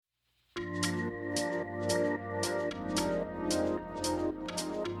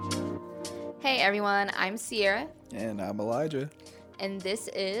Hey everyone, I'm Sierra. And I'm Elijah. And this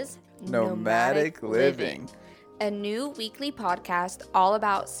is Nomadic Living, a new weekly podcast all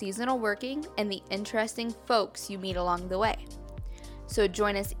about seasonal working and the interesting folks you meet along the way. So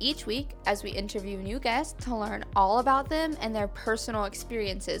join us each week as we interview new guests to learn all about them and their personal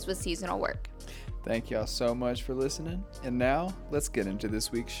experiences with seasonal work. Thank y'all so much for listening. And now, let's get into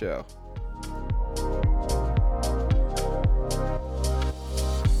this week's show.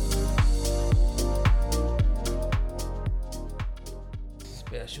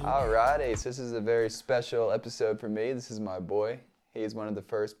 Alrighty, so this is a very special episode for me. This is my boy. He's one of the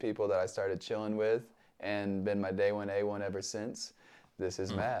first people that I started chilling with and been my day one A1 ever since. This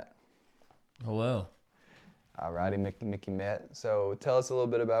is Matt. Hello. Alrighty, Mickey Matt. So tell us a little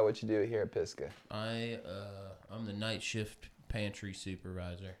bit about what you do here at Pisgah. I'm the night shift pantry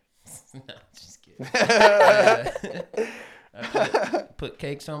supervisor. No, just kidding. I put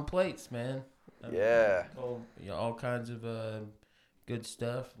cakes on plates, man. Yeah. All kinds of good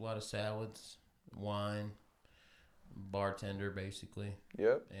stuff. A lot of salads, wine, bartender basically.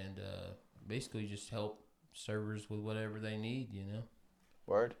 Yep. And basically just help servers with whatever they need, you know.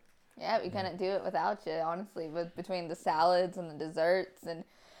 Word. Yeah, we couldn't do it without you, honestly. But between the salads and the desserts and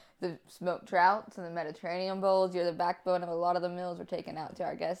the smoked trouts and the Mediterranean bowls, you're the backbone of a lot of the meals we're taking out to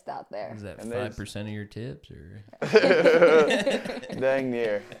our guests out there. Is that 5% of your tips or? Dang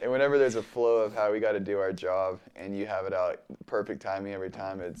near. And whenever there's a flow of how we got to do our job and you have it out perfect timing every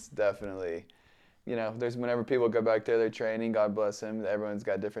time, it's definitely, you know, there's whenever people go back there, they're training, God bless them. Everyone's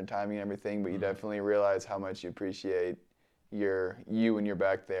got different timing and everything, but you definitely realize how much you appreciate you when you're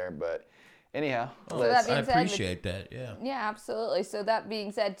back there. But anyhow, I appreciate that. Yeah. Yeah, absolutely. So that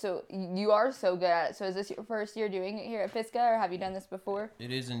being said, so you are so good at it. So is this your first year doing it here at Pisgah, or have you done this before?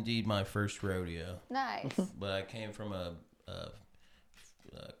 It is indeed my first rodeo. Nice. But I came from a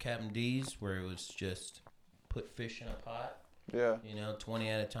Captain D's where it was just put fish in a pot. Yeah. You know, 20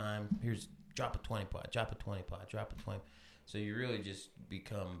 at a time. Here's drop a 20 pot, drop a 20 pot, drop a 20. So you really just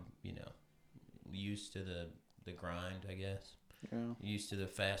become, you know, used to the grind, I guess. Yeah. Used to the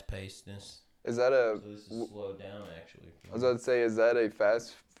fast-pacedness. Is that So this is slowed down, actually. I was about to say, is that a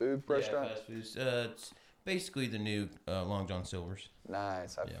fast food restaurant? Yeah, fast food. It's basically the new Long John Silver's.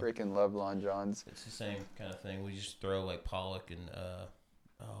 Nice. I freaking love Long John's. It's the same kind of thing. We just throw like pollock and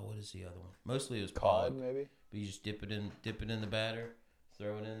what is the other one? Mostly it was Cod, pollock. maybe. But you just dip it in the batter,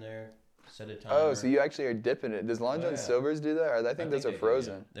 throw it in there, set a timer. Oh, so you actually are dipping it. Does Long John Silver's do that? Or I think those are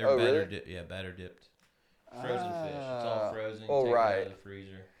frozen. They're batter really? Batter dipped. Frozen fish. It's all frozen. You take it out of the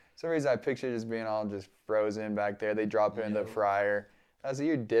freezer. For some reason I picture it just being all just frozen back there. They drop it in the fryer. So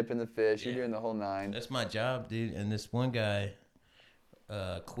you're dipping the fish. You're doing the whole nine. That's my job, dude. And this one guy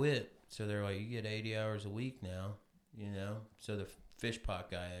quit. So they're like, you get 80 hours a week now, you know. So the fish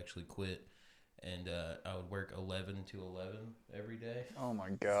pot guy actually quit. And I would work 11 to 11 every day. Oh,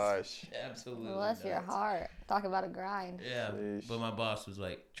 my gosh. Absolutely. Bless your heart. Talk about a grind. Yeah, but my boss was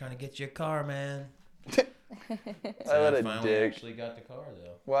like, trying to get you a car, man. I finally actually got the car,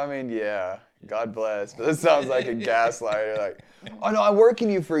 though. Well, I mean, yeah. God bless. But this sounds like a gaslighter. Like, oh, no, I'm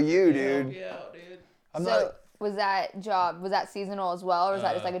working for you, dude. Yeah, dude. Was that seasonal as well, or was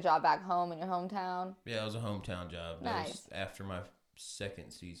that just like a job back home in your hometown? Yeah, it was a hometown job. Nice. That was after my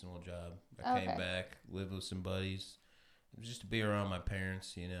second seasonal job. I came back, lived with some buddies. It was just to be around my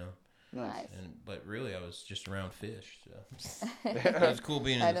parents, you know. Nice. But really, I was just around fish. So it was cool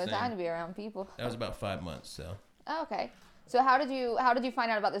being in the I had no time to be around people. That was about 5 months. So. Oh, okay. So how did you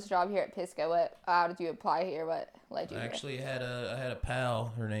find out about this job here at Pisgah? How did you apply here? What led you? I actually had a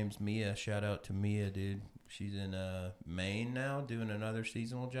pal. Her name's Mia. Shout out to Mia, dude. She's in Maine now, doing another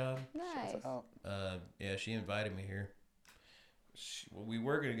seasonal job. Nice. Yeah, she invited me here. We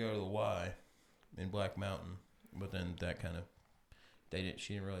were gonna go to the Y in Black Mountain, but then that kind of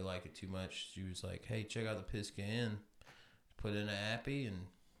she didn't really like it too much. She was like, "Hey, check out the Pisgah Inn." Put in an appy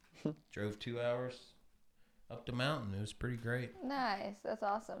and drove 2 hours up the mountain. It was pretty great. Nice. That's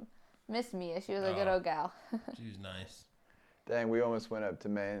awesome. Miss Mia. She was a good old gal. She was nice. Dang, we almost went up to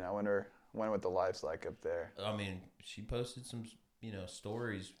Maine. I wonder what the life's like up there. I mean, she posted some,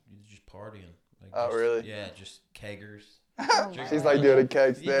 stories, just partying. Like really? Yeah, just keggers. She's like doing a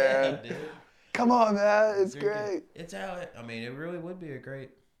keg stand. Yeah, dude. Come on, man. It's great. It's out. I mean, it really would be a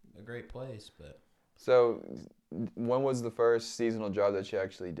great place, but. So, when was the first seasonal job that you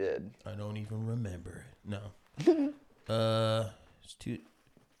actually did? I don't even remember it. No. It's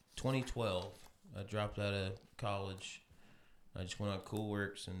 2012. I dropped out of college. I just went on Cool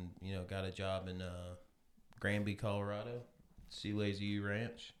Works and, got a job in Granby, Colorado, Sea Lazy U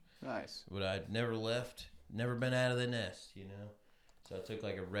Ranch. Nice. But I'd never left, never been out of the nest, So I took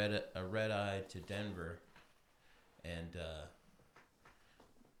like a red eye to Denver, and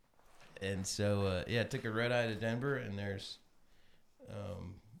so I took a red eye to Denver, and there's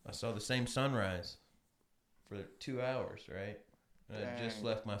I saw the same sunrise for 2 hours, right? And I just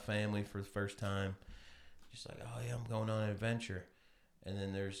left my family for the first time, just like, oh yeah, I'm going on an adventure, and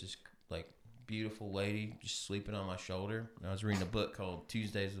then there's this like beautiful lady just sleeping on my shoulder, and I was reading a book called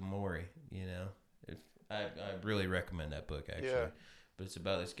Tuesdays with Morrie. You know, I really recommend that book actually. Yeah. But it's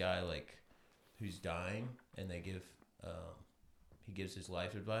about this guy like who's dying, and they give he gives his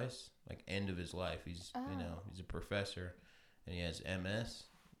life advice, like end of his life. He's he's a professor, and he has MS.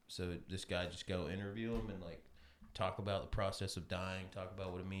 So this guy just go interview him and like talk about the process of dying, talk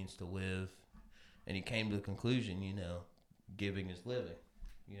about what it means to live, and he came to the conclusion, you know, giving is living.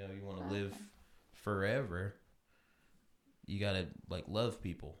 You know, you want to live forever, you gotta like love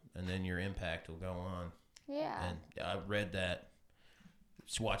people, and then your impact will go on. Yeah. And I read that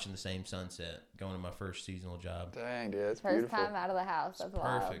just watching the same sunset, going to my first seasonal job. Dang, dude, that's First beautiful. time out of the house. That's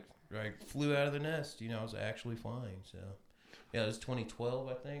wild. Perfect. Right, flew out of the nest. You know, I was actually flying. So, yeah, it was 2012,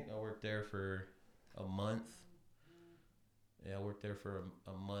 I think. I worked there for a month. Yeah, I worked there for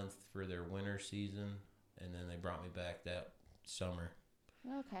a month for their winter season, and then they brought me back that summer.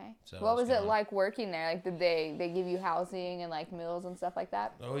 Okay. So what was it gone. like working there? Like, did they give you housing and like meals and stuff like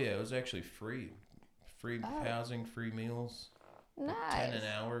that? Oh yeah, it was actually free housing, free meals. Nice. 10 an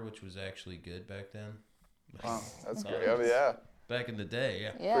hour, which was actually good back then. Wow, that's great. Oh, yeah, Back in the day,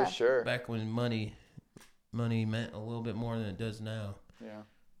 yeah. Yeah. for sure. Back when money meant a little bit more than it does now.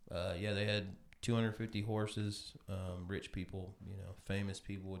 Yeah. Yeah, they had 250 horses. Rich people, you know, famous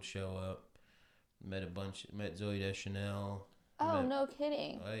people would show up. Met Zooey Deschanel. Oh, no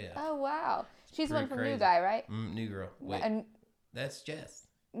kidding. Oh yeah. Oh, wow. She's the one Pretty from New crazy. Guy, right? New Girl. Wait, And that's Jess.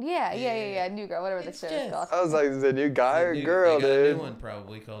 yeah. New Girl, whatever the It's show is Jess. called. I was like, is it a new guy or They girl, got a dude? new one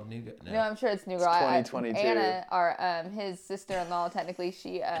probably called New Girl. No, I'm sure it's New Girl. 2022. Anna, his sister-in-law, technically,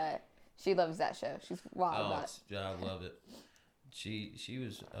 she loves that show. She's wild about it. I love it. She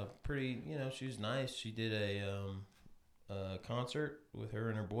was a pretty, you know, she was nice. She did a concert with her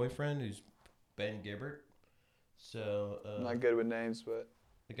and her boyfriend, who's Ben Gibbard. So I'm not good with names, but.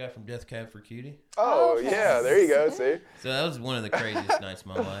 the guy from Death Cab for Cutie. Oh, Okay. yeah, there you go, see? So that was one of the craziest nights of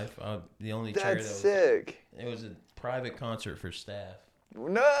my life. The only chair That's that was sick. it was a private concert for staff. No,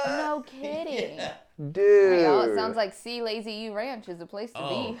 No kidding. Yeah. dude. Well, it sounds like Sea Lazy U Ranch is the place to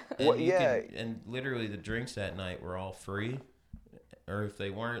Oh, be. and What- you yeah. and literally the drinks that night were all free, or if they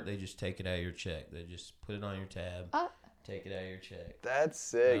weren't, they just take it out of your check. They just put it on your tab, take it out of your check. That's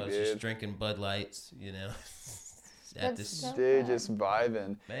sick, I was dude. just drinking Bud Lights, you know. At That's this, so- Dude, just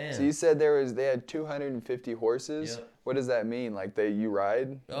vibing. man. So you said they had 250 horses. Yep. What does that mean? Like you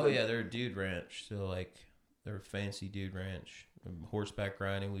ride? Oh yeah, they're a dude ranch. So like they're a fancy dude ranch. Horseback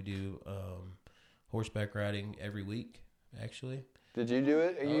riding. We do horseback riding every week, actually. Did you do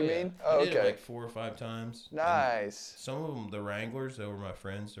it? You yeah. mean? I Oh, did it okay. like 4 or 5 times. And Nice. some of them, the Wranglers, they were my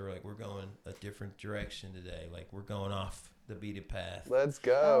friends. They were like, we're going a different direction today. Like we're going off the beaten path. Let's Oh,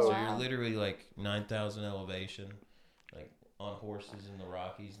 go. So wow. you're literally like 9,000 elevation, like on horses in the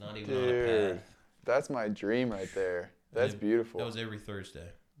Rockies, not even on a Dude, path. that's my dream right there. That's And beautiful. That was every Thursday.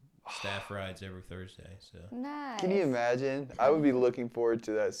 Staff rides every Thursday. So Nice. Can you imagine? I would be looking forward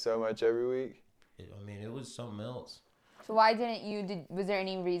to that so much every week. it was something else. So why didn't you? Was there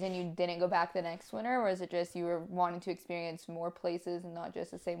any reason you didn't go back the next winter, or was it just you were wanting to experience more places and not just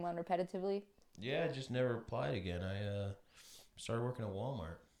the same one repetitively? Yeah, I just never applied again. I started working at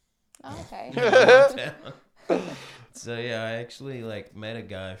Walmart. Oh, okay. Downtown. So yeah, I actually like met a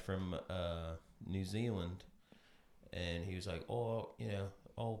guy from New Zealand, and he was like, "Oh, you know,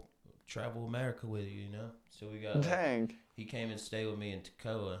 I'll travel America with you," you know. So we got Dang. he came and stayed with me in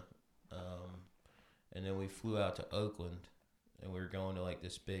Toccoa, and then we flew out to Oakland, and we were going to like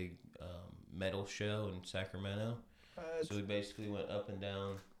this big metal show in Sacramento. So we basically went up and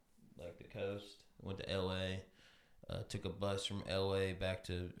down like the coast, went to LA, took a bus from LA back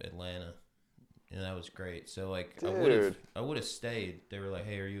to Atlanta, and that was great. So like Dude. I would have stayed. They were like,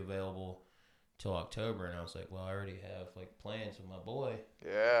 "Hey, are you available till October?" And I was like, "Well, I already have like plans with my boy.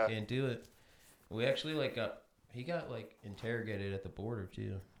 Yeah. Can't do it." We actually like he got like interrogated at the border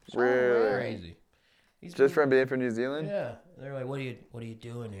too. Really? Crazy. He's Just been- from being from New Zealand? yeah. They're like, what are you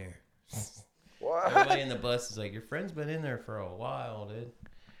doing here? What? Everybody in the bus is like, your friend's been in there for a while, dude.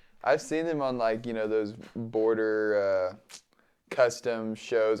 I've seen them on like, those border custom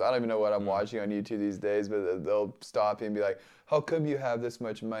shows. I don't even know what I'm watching on YouTube these days, but they'll stop you and be like, how come you have this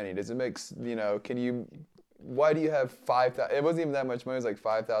much money? Does it make, can you why do you have $5,000? It wasn't even that much money. It was like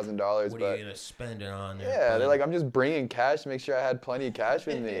 $5,000. What are you gonna spend it on? There, Yeah, bud? they're like, I'm just bringing cash to make sure I had plenty of cash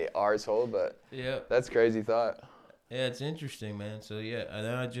with me, arsehole. But yeah, that's crazy thought. yeah, it's interesting, man. So yeah, and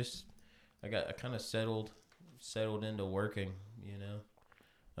then I kind of settled into working. You know,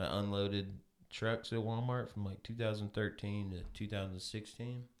 I unloaded trucks at Walmart from like 2013 to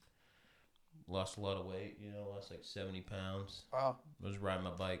 2016. Lost a lot of weight, lost like 70 pounds. Wow. I was riding my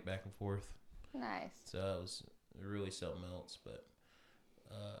bike back and forth. Nice. So that was really something else. But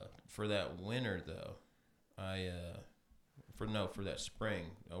for that winter, though, for that spring,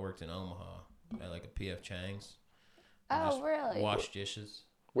 I worked in Omaha at like a PF Chang's. Oh, really? Wash dishes.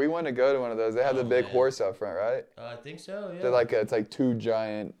 We want to go to one of those. They have the big man. horse up front, right? I think so, yeah. They're like it's like two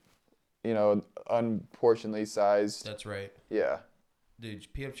giant, unportionately sized. That's right. Yeah. Dude,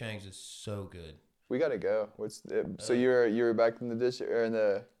 PF Chang's is so good. We gotta go. So you were back in the dish or in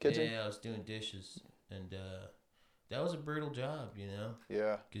the kitchen? Yeah, I was doing dishes, and that was a brutal job,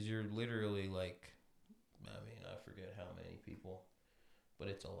 Yeah. because you're literally like, I forget how many people, but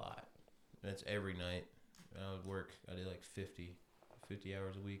it's a lot. And it's every night. I did like 50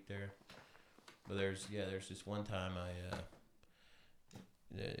 hours a week there. But there's this one time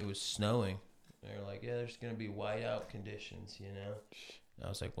it was snowing. They're like, yeah, there's gonna be whiteout conditions, And I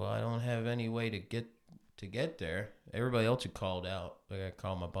was like, well, I don't have any way to get there. Everybody else had called out. Like, I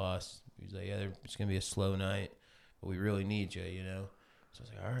called my boss. He's like, yeah, it's gonna be a slow night, but we really need you, So I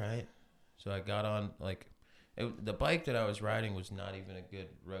was like, all right. So I got on the bike that I was riding was not even a good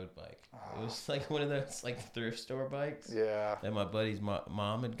road bike. It was like one of those like thrift store bikes. Yeah. That my buddy's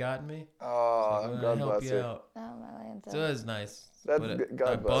mom had gotten me. Oh, Like, God help bless you her. out. Oh, my land. So it was nice. That's But God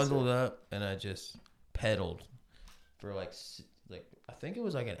I bless bundled her. up and I just pedaled for like I think it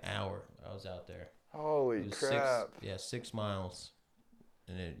was like an hour. I was out there. Holy It was crap. 6 miles,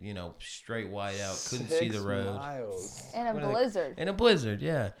 and it straight white out. Couldn't see the road. 6 miles. In a One of the- blizzard. In a blizzard,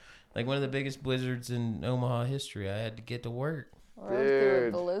 yeah, like one of the biggest blizzards in Omaha history. I had to get to work. Rode through a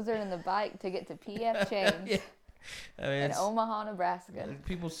Dude. blizzard in the bike to get to PF Chang's Yeah. I mean, in Omaha, Nebraska.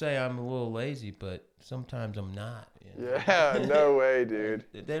 people say I'm a little lazy, but sometimes I'm not. Yeah, no way, dude.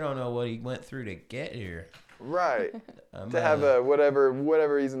 They don't know what he went through to get here. Right. I'm, To have a whatever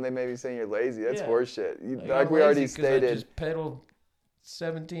reason they may be saying you're lazy, that's Yeah. horseshit. Like I'm we already lazy 'cause I stated. just pedaled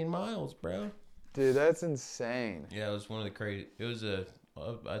 17 miles, bro. Dude, that's insane. Yeah, it was one of the crazy. It was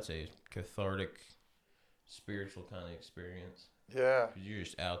I'd say, cathartic, spiritual kind of experience. Yeah. 'Cause you're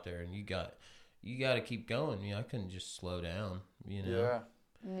just out there and you got to keep going. I couldn't just slow down. Yeah.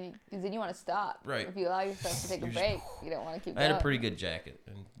 Because then you want to stop. Right. If you allow yourself to take a You're break, you don't want to keep I going. had a pretty good jacket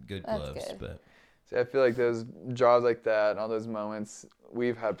and good That's gloves, good. but See, I feel like those jobs like that and all those moments,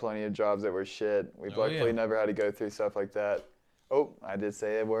 we've had plenty of jobs that were shit. We've Oh, luckily yeah. never had to go through stuff like that. Oh, I did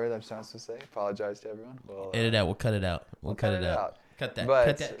say a word I'm not supposed to say. Apologize to everyone. Well, edit out. We'll cut it out. We'll cut it out. Cut that.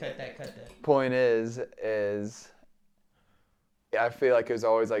 But- Cut that. Point is I feel like it was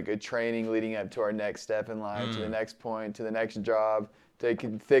always like a training leading up to our next step in life, to the next point, to the next job, to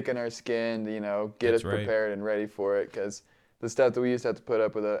thicken our skin, to get That's us right. prepared and ready for it. Because the stuff that we used to have to put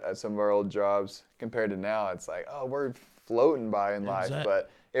up with at some of our old jobs compared to now, it's like, oh, we're floating by in life. Exact- But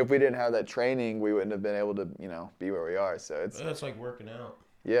if we didn't have that training, we wouldn't have been able to, be where we are. So it's, That's like working out.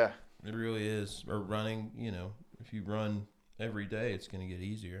 yeah, It really is. Or running. If you run every day, it's gonna get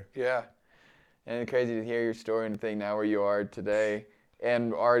easier. yeah. And it's crazy to hear your story and think now where you are today.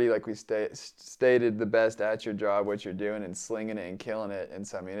 And already, like we stated, the best at your job, what you're doing, and slinging it and killing it. And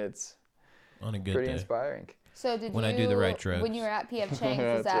so, I mean, it's On a good pretty day. inspiring. So did When you, I do the right drugs. when you were at PF Chang's,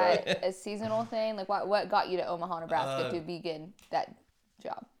 was That's that a seasonal thing? Like what got you to Omaha, Nebraska Uh, to begin that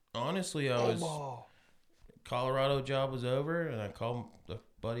job? Honestly, I was Colorado job was over, and I called the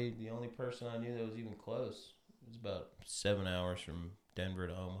buddy, the only person I knew that was even close. It was about 7 hours from Denver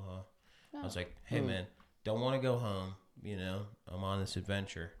to Omaha. I was like, hey man, don't want to go home. I'm on this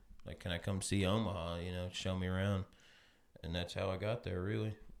adventure. Like, can I come see Omaha? Show me around. And that's how I got there.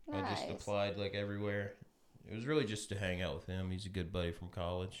 Really, I just Nice. applied like everywhere. It was really just to hang out with him. He's a good buddy from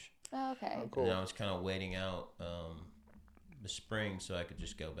college. Oh, okay. Cool. And I was kind of waiting out the spring so I could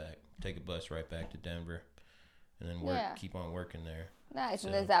just go back, take a bus right back to Denver, and then Yeah. keep on working there. Nice.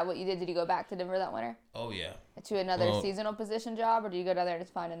 And So- is that what you did? Did you go back to Denver that winter? Oh yeah, To another Well- seasonal position job, or do you go down there to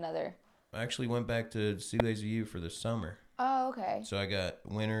find another? I actually went back to Shoelace U for the summer, Oh, okay. so I got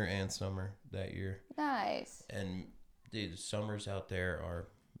winter and summer that year. Nice. And dude, the summers out there are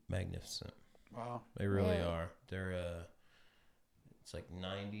magnificent. Wow. They really Yeah. are. They're it's like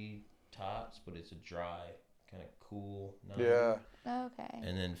 90 tops, but it's a dry, kind of cool 90. Yeah. Okay.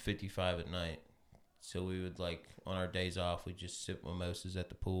 And then 55 at night. So we would on our days off, we'd just sip mimosas at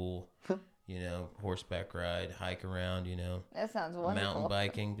the pool horseback ride, hike around, That sounds wonderful. mountain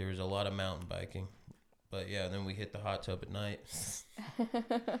biking. There was a lot of mountain biking. But yeah, then we hit the hot tub at night.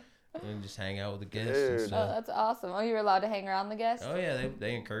 And just hang out with the guests and Dude. Oh, stuff. that's awesome. Oh, you were allowed to hang around the guests? Oh yeah,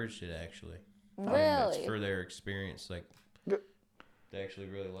 they encouraged it actually. Really? It's for their experience. Like Good. they actually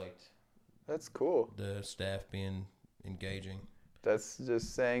really liked That's cool. the staff being engaging. That's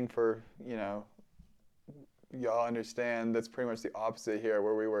just saying for, y'all understand that's pretty much the opposite here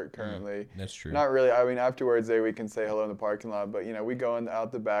where we work currently. That's true. Not really. I mean, afterwards we can say hello in the parking lot, but we go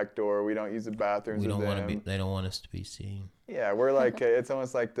out the back door. We don't use the bathrooms we with don't want to them. be. They don't want us to be seen. Yeah, we're like it's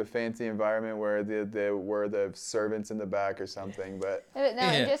almost like the fancy environment where we're the servants in the back or something. But Now,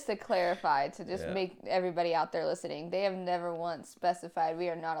 Yeah. and just to clarify, to just Yeah. make everybody out there listening, they have never once specified we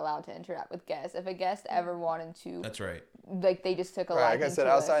are not allowed to interact with guests. If a guest ever wanted to, That's right. like, they just took a right, liking like I said,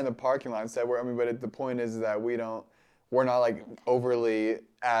 to us. outside in the parking lot, but the point is that we're not like overly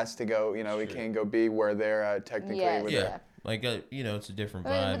asked to go. We Sure. can't go be where they're at technically. Yes, with Yeah. yeah. Like it's a different I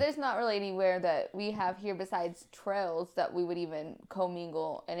mean, vibe. but there's not really anywhere that we have here besides trails that we would even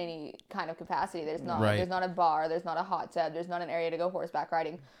commingle in any kind of capacity. There's not. Right. There's not a bar. There's not a hot tub. There's not an area to go horseback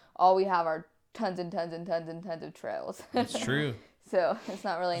riding. All we have are tons and tons and tons and tons of trails. It's true. So it's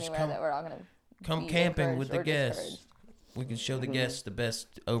not really Just anywhere come- that we're all gonna Come be camping with encouraged the or guests. discouraged. We can show the guests the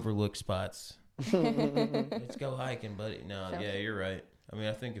best overlook spots. Let's go hiking, buddy. No, So- yeah, you're right. I mean,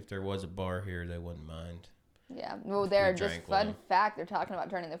 I think if there was a bar here, they wouldn't mind. Yeah. Well, If they're we just drank fun one. fact. They're talking about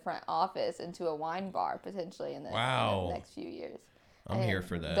turning the front office into a wine bar potentially in the Wow. next few years. I'm And here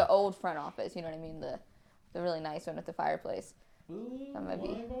for that. The old front office, you know what I mean? The really nice one with the fireplace. That might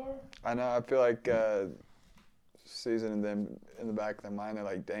be. I know. I feel like Susan and them in the back of their mind, they're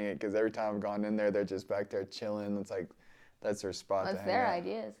like, dang it, because every time I've gone in there, they're just back there chilling. It's like that's their spot to That's hang their out.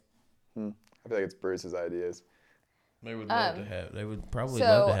 ideas. I feel like it's Bruce's ideas. They would love to have. They would probably So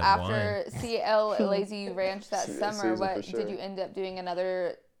love to have after wine. CL Lazy Ranch that Yeah, summer, Susan what for sure. did you end up doing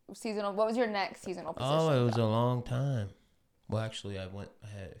another seasonal? What was your next seasonal position? Oh, it was though? a long time. Well, actually, I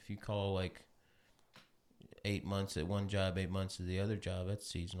had. If you call like 8 months at one job, 8 months at the other job, that's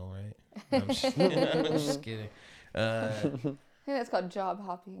seasonal, right? I'm just, I'm just kidding. I think that's called job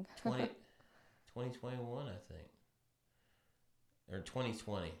hopping. 2021, I think, or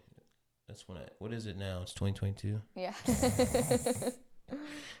 2020. That's when what is it now? It's 2022. Yeah.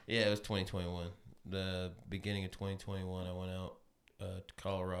 Yeah, it was 2021. The beginning of 2021, I went out to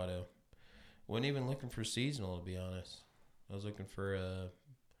Colorado. Wasn't even looking for seasonal, to be honest. I was looking for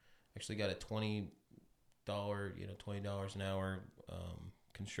actually got a $20 an hour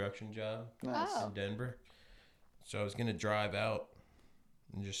construction job Nice. Oh. in Denver. So I was gonna drive out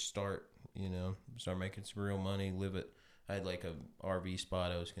and just start making some real money. I had like a RV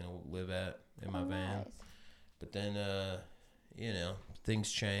spot I was gonna live at in my van. Nice. But then,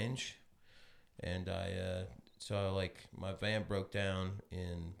 things change, and my van broke down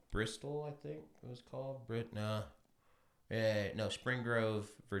in Bristol, I think it was called. Spring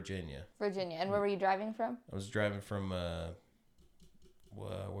Grove, Virginia. Virginia. And where were you driving from? I was driving from,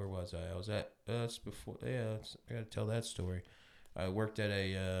 where was I? I was at, it's before, I gotta tell that story. I worked at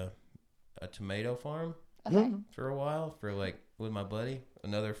a tomato farm Okay. for a while, with my buddy,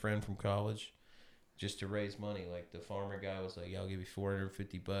 another friend from college, just to raise money. Like the farmer guy was like, "Yeah, I'll give you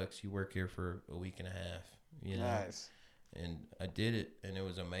 $450. You work here for a week and a half." Nice. And I did it, and it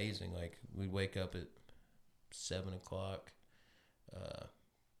was amazing. Like we'd wake up at 7:00,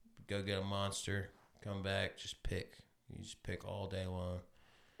 go get a Monster, come back, just pick. You just pick all day long.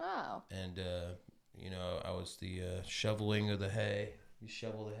 Oh. And I was the shoveling of the hay. You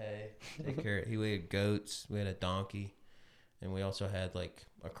shovel the hay, take care of it. We had goats, we had a donkey, and we also had like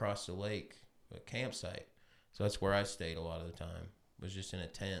across the lake a campsite. So that's where I stayed a lot of the time. Was just in a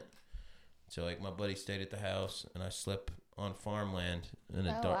tent. So like my buddy stayed at the house, and I slept on farmland in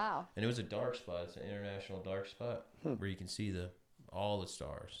a Oh, dark. wow. And it was a dark spot. It's an international dark spot where you can see all the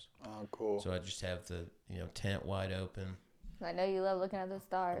stars. Oh, cool. So I just have the tent wide open. I know you love looking at the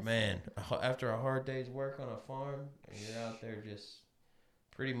stars. Man, after a hard day's work on a farm, and you're out there just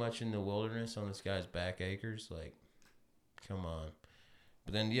pretty much in the wilderness on this guy's back acres, like, come on.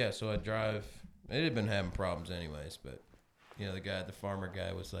 But then, so I drive. It had been having problems anyways, but, the farmer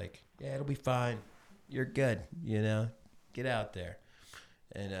guy was like, yeah, it'll be fine. You're good, Get out there.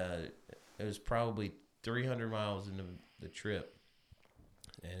 And it was probably 300 miles into the trip,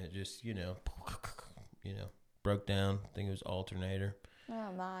 and it just, broke down. I think it was alternator.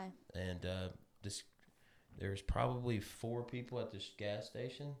 Oh, my. And there's probably 4 people at this gas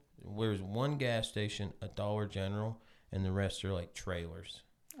station. There's one gas station, a Dollar General, and the rest are like trailers.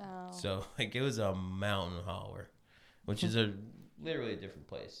 Oh. So like it was a mountain hauler, which is literally a different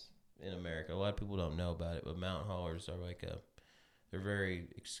place. in America. A lot of people don't know about it, but mountain haulers are like they're very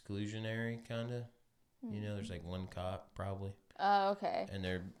exclusionary kind of. You know, there's like one cop probably. Oh, okay. And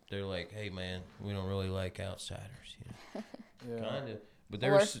they're like, hey man, we don't really like outsiders. You know, Yeah. kind of. But The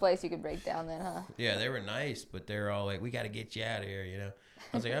they were worst place you could break down then, huh? yeah, they were nice, but they're all like, we got to get you out of here. You know,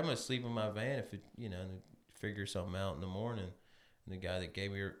 I was like, I'm gonna sleep in my van if it, you know, and figure something out in the morning. And the guy that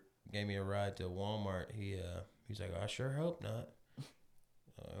gave me a ride to Walmart, he's like, I sure hope not.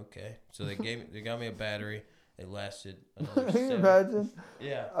 Okay, so they got me a battery. It lasted another Can you 7. imagine?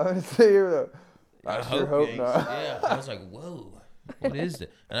 Yeah. I would say here though. I sure hope Yanks. not. Yeah, I was like, whoa, what is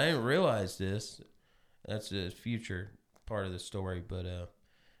that? And I didn't realize this. That's the future part of the story. But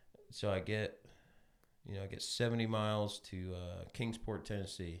so I get 70 miles to Kingsport,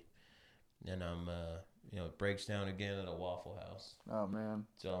 Tennessee, and it breaks down again at a Waffle House. Oh man.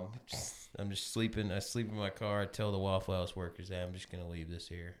 So I'm just sleeping. I sleep in my car. I tell the Waffle House workers that I'm just gonna leave this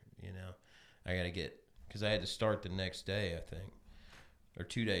here. You know, I gotta because I had to start the next day, I think, or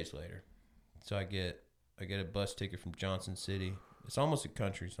 2 days later. So I get a bus ticket from Johnson City. It's almost a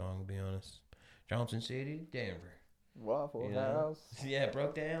country song, to be honest. Johnson City, Denver. Waffle You know? House. Yeah,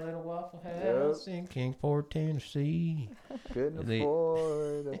 broke down at a Waffle House in Kingsport, Tennessee. Couldn't The-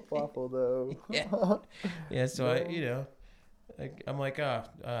 afford a waffle though. Yeah. Yeah, so I'm like, I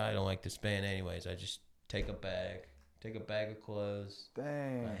don't like this band anyways. I just take a bag of clothes,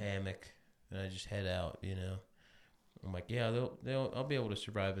 Dang. a hammock, and I just head out, you know. I'm like, yeah, I'll be able to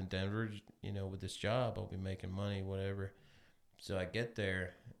survive in Denver, you know, with this job. I'll be making money, whatever. So I get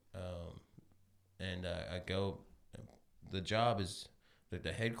there, and I go. The job is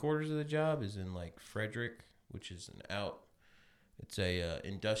the headquarters of the job is in like Frederick, which is It's a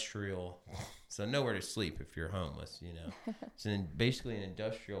industrial, so nowhere to sleep if you're homeless, you know. It's basically an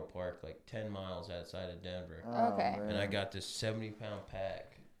industrial park like 10 miles outside of Denver. Oh, Okay. man. And I got this 70-pound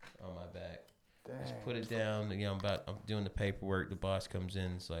pack on my back. Dang. Just put it down. You know, I'm doing the paperwork. The boss comes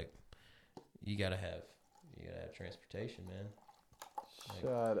in. It's like, you gotta have transportation, man.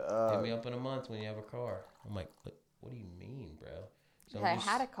 Shut Hit up. me up in a month when you have a car. I'm like, what do you mean, bro? So I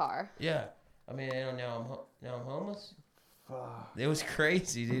had a car. yeah. I mean, now I'm homeless. Fuck. It was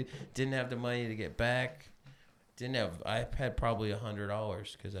crazy, dude. Didn't have the money to get back. I had probably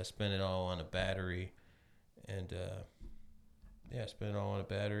 $100 because I spent it all on a battery, and I spent it all on a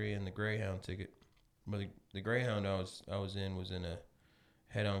battery and the Greyhound ticket. But the Greyhound I was in a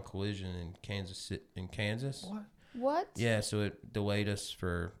head-on collision in Kansas. What? What? Yeah, so it delayed us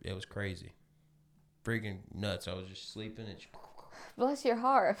it was crazy, freaking nuts. I was just sleeping and. Bless your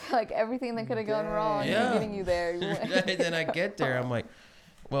heart. I feel like everything that could have gone wrong Yeah. is getting you there. And then I get there, I'm like,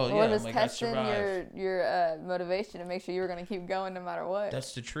 well, yeah, Well, I'm just like, I testing survived. your motivation to make sure you were going to keep going no matter what.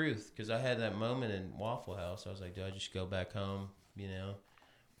 That's the truth, because I had that moment in Waffle House. I was like, do I just go back home, you know,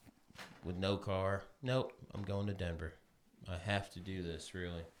 with no car? Nope, I'm going to Denver. I have to do this,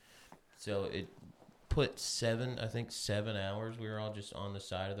 really. So it put 7 hours. We were all just on the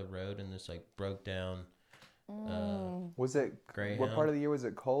side of the road in this, like, broke down Was it Greyhound. what part of the year was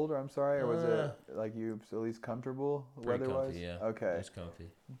it cold? Or I'm sorry, or was Uh, it like you at least comfortable pretty weather-wise? comfy, yeah. Okay. It's comfy.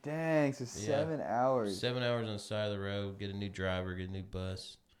 Dang, so 7 hours. 7 hours on the side of the road, get a new driver, get a new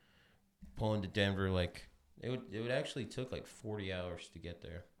bus, pulling to Denver. Like it would actually took like 40 hours to get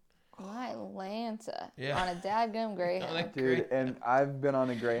there. My Atlanta. Yeah. On a dadgum Greyhound. Like, Dude, and I've been on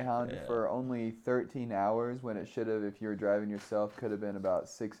a Greyhound Yeah. for only 13 hours when it should have, if you were driving yourself, could have been about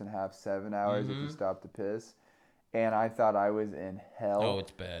 6.5, 7 hours if you Mhm. stopped to piss. And I thought I was in hell. Oh,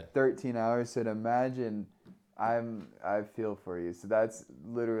 it's bad. 13 hours. So to imagine, I feel for you. So that's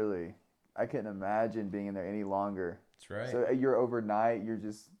literally, I couldn't imagine being in there any longer. That's right. So you're overnight, you're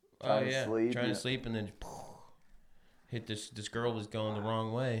just trying to sleep. trying you to sleep, and then hit this girl was going the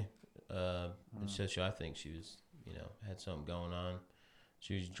wrong way. And so I think she was, you know, had something going on.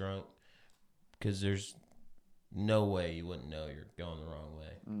 She was drunk, because there's no way you wouldn't know you're going the wrong way.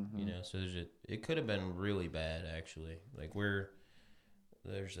 You know, so it could have been really bad, actually. Like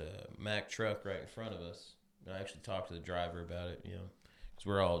there's a Mack truck right in front of us. And I actually talked to the driver about it, you know, because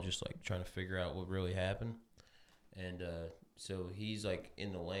we're all just like trying to figure out what really happened. And so he's like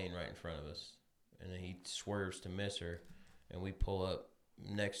in the lane right in front of us, and then he swerves to miss her, and we pull up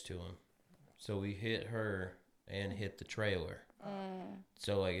next to him. So we hit her and hit the trailer.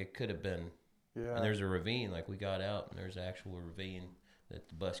 So like it could have been. Yeah. And there's a ravine, like we got out, and there's an actual ravine that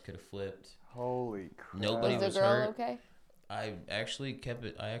the bus could have flipped. Holy crap. Nobody Was was the girl hurt. okay? I actually kept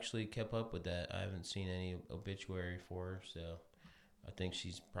up with that. I haven't seen any obituary for her, so I think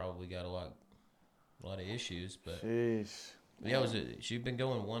she's probably got a lot of issues. But Sheesh. yeah, she'd been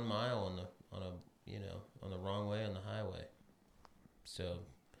going 1 mile on the wrong way on the highway. So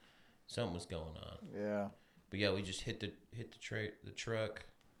something was going on. Yeah. But yeah, we just hit the truck,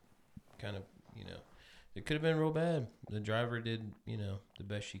 kind of, it could have been real bad. The driver did, the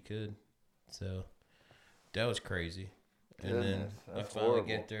best she could. So that was crazy. And Goodness, then I that's finally horrible.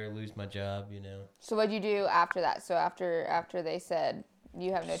 get there, lose my job, So what'd you do after that? So after they said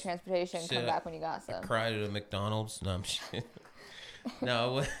you have no transportation, So come back when you got some. Cried at a McDonald's. No, I'm shit.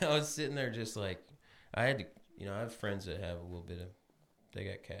 No, I was sitting there just like, I had to, I have friends that have a little bit of, they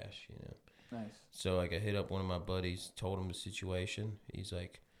got cash, Nice. So like I hit up one of my buddies, told him the situation. He's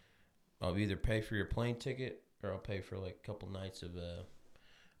like, I'll either pay for your plane ticket or I'll pay for like a couple nights of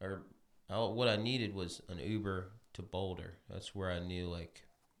what I needed was an Uber to Boulder. That's where I knew like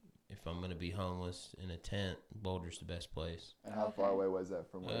if I'm gonna be homeless in a tent, Boulder's the best place. And how far away was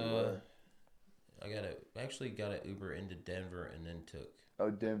that from where you were? I actually got an Uber into Denver and then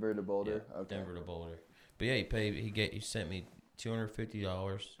took Denver to Boulder. yeah, Okay. Denver to Boulder. But yeah, he sent me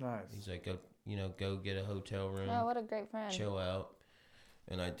 $250. Nice. He's like, go get a hotel room. Oh, what a great friend. Chill out.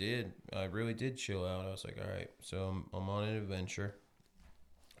 And I did. I really did chill out. I was like, all right, so I'm on an adventure.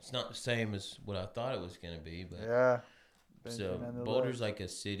 It's not the same as what I thought it was going to be, but Yeah. so Boulder's like a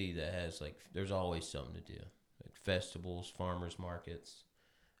city that has like, there's always something to do. Like festivals, farmers markets.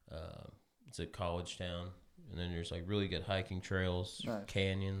 It's a college town. And then there's like really good hiking trails, Nice.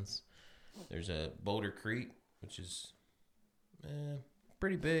 canyons. There's a Boulder Creek, which is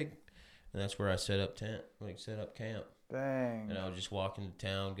pretty big. And that's where I set up camp. Dang. And I would just walk into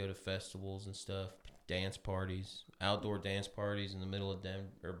town, go to festivals and stuff, dance parties, outdoor dance parties in the middle of Denver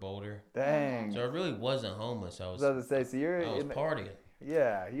or Boulder. Dang. So I really wasn't homeless. I was I was about to say, so you're I was partying.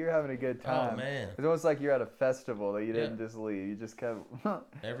 yeah, you're having a good time. Oh man, It's almost like you're at a festival that you Yeah. didn't just leave. You just kept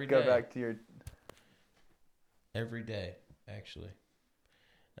every go day. back to your. Every day, actually.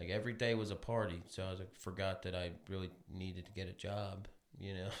 Like every day was a party. So I forgot that I really needed to get a job.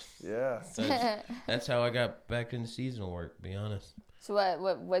 Yeah. So that's how I got back into seasonal work. To be honest. So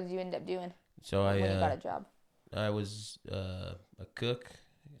what did you end up doing So when you got a job? I was a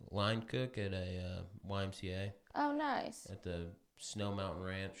line cook at a YMCA Oh, nice. at the Snow Mountain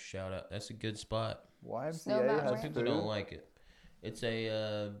Ranch. Shout out, that's a good spot. YMCA Snow Mountain has Ranch. People food. don't like it. It's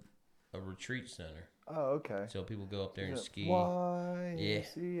a retreat center, Oh, okay. so people go up there and ski.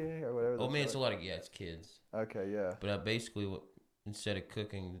 YMCA or whatever. Oh man, that's it's kids. Okay, yeah. But I basically, instead of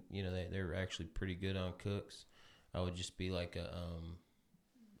cooking, they were actually pretty good on cooks. I would just be like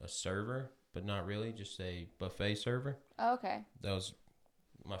a server, but not really, just a buffet server. Oh, okay. That was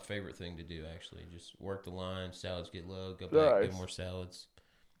my favorite thing to do, actually. Just work the line, salads get low, go back, get more salads.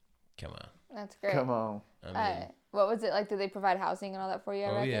 Come on. That's great. Come on. I mean, What was it like? Did they provide housing and all that for you? I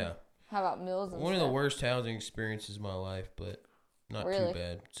oh reckon? yeah. How about meals and One of stuff? the worst housing experiences of my life, but not Really? too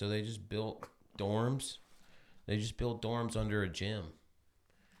bad. So they just built dorms. They just built dorms under a gym.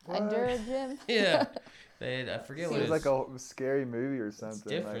 Under a gym? Yeah. I forget what It it was is. like a scary movie or something. It's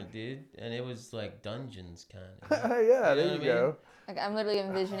different, like... dude. And it was like dungeons, kind of. yeah, You know there what you I go. mean? Like I'm literally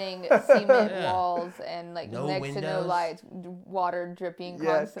envisioning cement Yeah. walls and like No next to no windows. lights, water dripping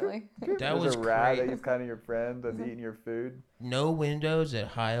Yeah, constantly. That There's was a rat great. that's kind of your friend Mm-hmm. that's eating your food. No windows at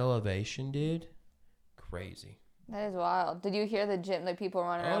high elevation, dude. Crazy. That is wild. Did you hear the gym, like people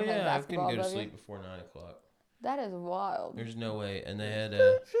running Oh around playing yeah, I basketball couldn't go to above you? sleep before 9 o'clock. That is wild. There's no way. And they had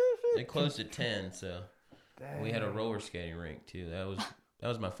they closed at 10, so we had a roller skating rink too. That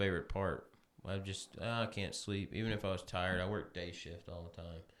was my favorite part. I can't sleep. Even if I was tired, I worked day shift all the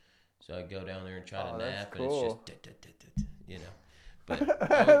time. So I'd go down there and try to that's nap, cool. and it's just, But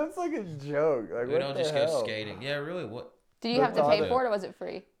I would, That's like a joke. Like we'd what all the just hell? go skating. Yeah, really, what? Did you have to That's pay awesome. for it or was it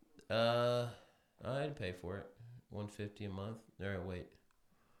free? I had to pay for it. $150 a month. No, wait.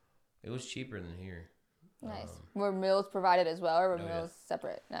 It was cheaper than here. Nice. Were meals provided as well or were oh, yeah. meals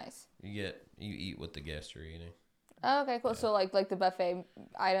separate? Nice. You eat what the guests are eating. Oh, okay, cool. So like the buffet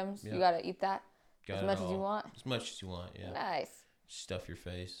items, Yeah. you gotta eat that Got as it much as you all. want. As much as you want, yeah. Nice. Stuff your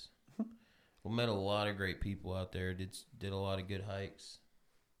face. We met a lot of great people out there. Did a lot of good hikes.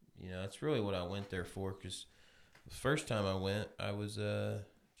 That's really what I went there for. Because the first time I went, I was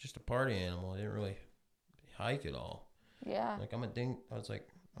just a party animal. I didn't really hike at all. Yeah. Like I'm a ding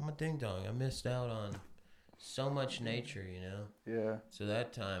dong. I missed out on so much nature. Yeah. So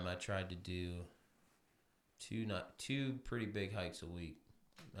that time I tried to do two pretty big hikes a week.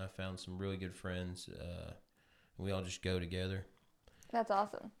 I found some really good friends. We all just go together. That's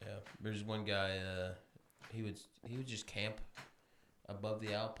awesome. Yeah, there's one guy. He would just camp above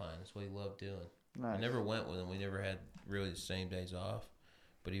the Alpine. That's what he loved doing. Nice. I never went with him. We never had really the same days off.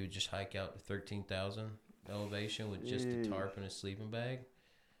 But he would just hike out to 13,000 elevation with just a tarp and a sleeping bag.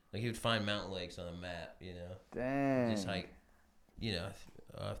 Like he would find mountain lakes on a map. Dang. Just hike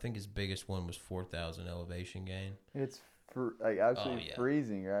I think his biggest one was 4,000 elevation gain. It's like absolutely yeah.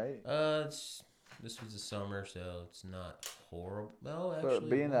 freezing, right? This was the summer, so it's not horrible. No, actually. But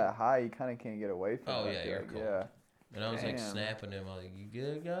being that high, you kind of can't get away from it. Oh, I yeah, feel you're like. cold. Yeah. And I was like Damn. snapping him. I was like, "You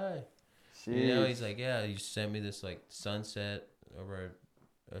good, guy?" Jeez. You know, he's like, "Yeah." He sent me this like sunset over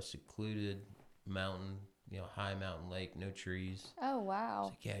a secluded mountain, high mountain lake, no trees. Oh, I wow. was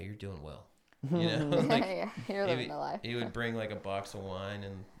like, "Yeah, you're doing well." You know, like Yeah, you're living the life. he would bring like a box of wine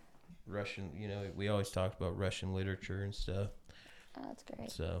and Russian. We always talked about Russian literature and stuff. Oh, that's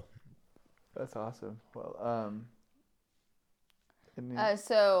great. So That's awesome. Well,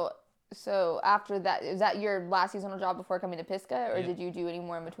 So after that, is that your last seasonal job before coming to Pisgah, or Yep. did you do any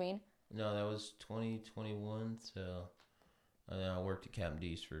more in between? no, that was 2021. So and then I worked at Captain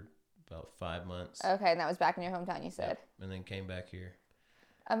D's for about 5 months. Okay, and that was back in your hometown, you said. Yep, and then came back here.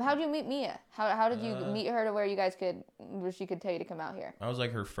 How did you meet Mia? How did you meet her to where she could tell you to come out here? I was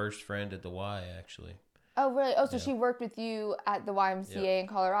like her first friend at the Y, actually. Oh, really? Oh, so Yeah. she worked with you at the YMCA in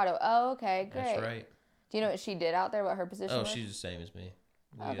Colorado. Oh, okay, great. That's right. Do you know what she did out there? What her position Oh, was? she's the same as me.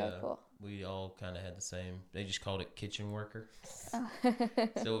 Okay, cool. We all kind of had the same. They just called it kitchen worker. Oh.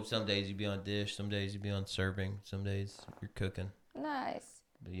 So some days you'd be on dish, some days you'd be on serving, some days you're cooking. Nice.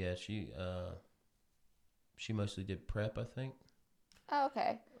 But yeah, she mostly did prep, I think. Oh,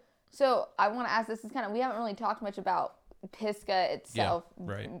 okay. So I want to ask, this is we haven't really talked much about Pisgah itself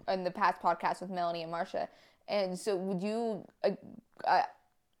right. in the past podcast with Melanie and Marcia. And so would you,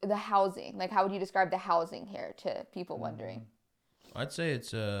 the housing, like how would you describe the housing here to people wondering? I'd say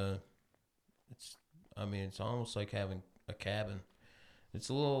it's almost like having a cabin. It's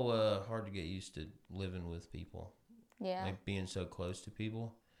a little hard to get used to living with people. Yeah. Like being so close to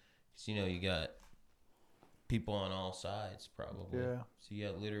people. Because, you got people on all sides probably. Yeah. So you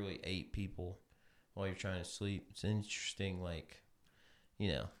got literally 8 people while you're trying to sleep. It's interesting, like,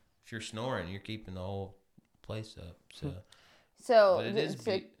 if you're snoring, you're keeping the whole place up. So But it is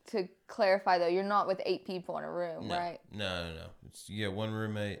to clarify though, you're not with 8 people in a room, No, right? No. You got one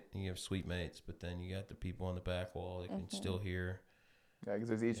roommate and you have suite mates, but then you got the people on the back wall that can still hear. Yeah, because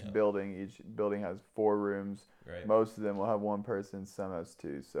there's each building has 4 rooms. Right. Most of them will have 1 person, some has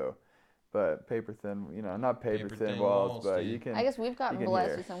 2. So, but paper thin, not paper thin walls, but dude. you can. I guess we've gotten you can blessed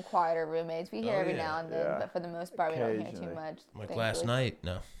hear. with some quieter roommates. We hear every yeah. now and then, Yeah. but for the most part, we don't hear too Occasionally. much. Like last thankfully. night,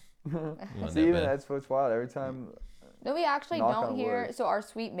 no. It wasn't See, that even bad. that's what's wild. Every time. No, we actually Knock don't on hear. wood. So our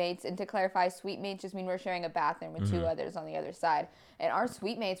suite mates, and to clarify, suite mates just mean we're sharing a bathroom with Mm-hmm. 2 others on the other side. And our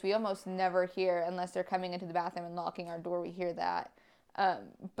suite mates, we almost never hear unless they're coming into the bathroom and locking our door. We hear that.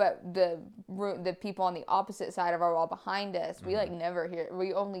 But the people on the opposite side of our wall behind us, we Mm-hmm. never hear.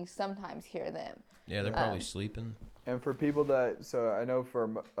 We only sometimes hear them. Yeah, they're probably sleeping. And for people so I know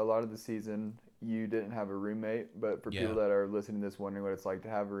for a lot of the season, you didn't have a roommate, but for Yeah. people that are listening to this wondering what it's like to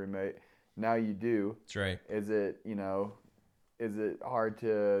have a roommate, now you do. That's right. Is it hard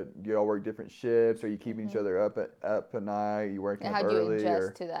to, you all work different shifts? Are you keeping each other up at night? You working And up how do you early?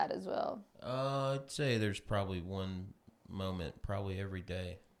 adjust to that as well? I'd say there's probably one moment, probably every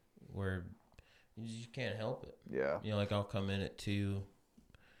day, where you just can't help it. Yeah. Like I'll come in at 2.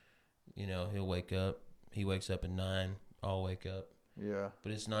 He'll wake up. He wakes up at 9. I'll wake up. Yeah.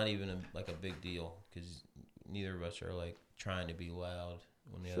 But it's not even a big deal because neither of us are like trying to be loud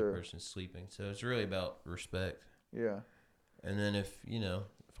when the Sure. other person's sleeping. So it's really about respect. Yeah. And then if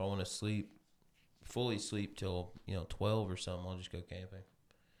I want to fully sleep till 12 or something, I'll just go camping.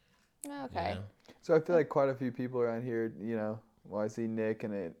 Okay. So I feel like quite a few people around here, well, I see Nick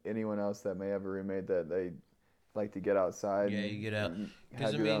and anyone else that may have a roommate that they like to get outside. Yeah, and you get out. have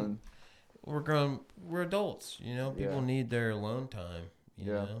 'Cause, I your mean, own- we're adults, People Yeah. need their alone time,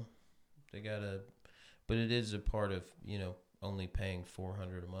 you Yeah. know. They gotta, but it is a part of only paying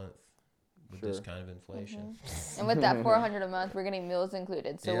 $400 a month with this Sure. kind of inflation. And with that $400 a month, we're getting meals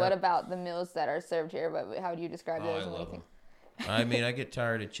included. So Yeah. what about the meals that are served here? How do you describe Oh, those? I and what do you love think? them. I mean, I get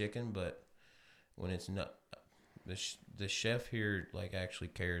tired of chicken, but when it's not, the chef here actually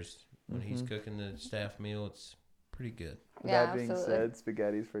cares when he's cooking the staff meal. It's pretty good. Yeah, that being absolutely. said,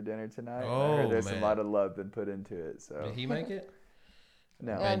 spaghetti's for dinner tonight. I Oh, heard there's a man. lot of love been put into it. So Did he make it?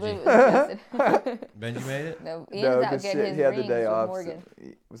 no, Yeah, I Benji. believe it was Justin. Benji made it. No, Ian's no, out because getting his he had rings the day with off. Morgan.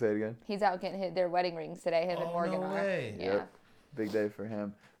 Say it again. He's out getting their wedding rings today. Him and Oh, Morgan no are. way. Yeah. Yep. Big day for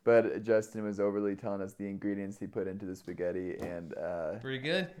him. But Justin was overly telling us the ingredients he put into the spaghetti, and Pretty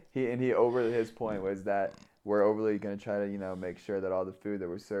good. his point was that we're overly going to try to make sure that all the food that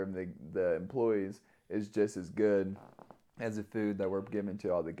we're serving the employees is just as good as the food that we're giving to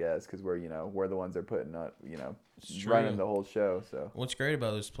all the guests, because we're the ones that are putting on It's running true. the whole show. So What's great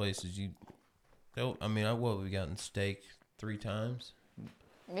about this place is we gotten steak 3 times.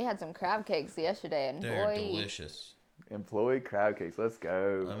 We had some crab cakes yesterday, and They're boy, delicious. Employee crab cakes. Let's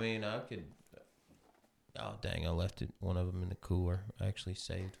go. I mean, I could. Oh dang! I left one of them in the cooler. I actually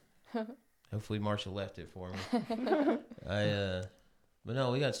saved. Hopefully, Marsha left it for me. But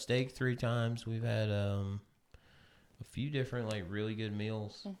no, we got steak 3 times. We've had a few different like really good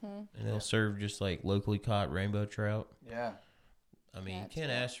meals, and they'll serve just like locally caught rainbow trout. Yeah, I mean, That's you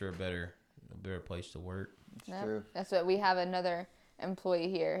can't right. ask for a better place to work. it's Yep. true. That's what we have. Another employee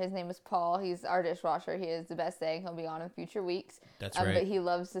here. His name is Paul. He's our dishwasher. He is the best thing. He'll be on in future weeks. That's But right. he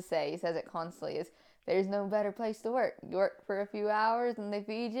loves to say, he says it constantly, is there's no better place to work. You work for a few hours and they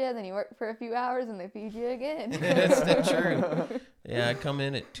feed you, then you work for a few hours and they feed you again. That's the truth. Yeah, I come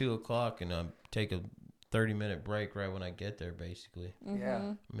in at 2:00 and I take a 30-minute break right when I get there. Basically,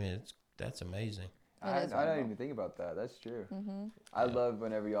 Yeah, I mean that's amazing. I is don't wonderful. even think about that. That's true. I love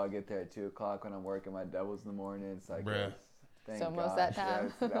whenever y'all get there at 2:00 when I'm working my doubles in the morning. It's like, Bruh. yes, thank It's almost that gosh, time.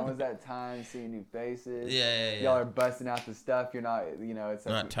 yes. It's almost that time, seeing new faces. Yeah. Y'all are busting out the stuff. You're not, it's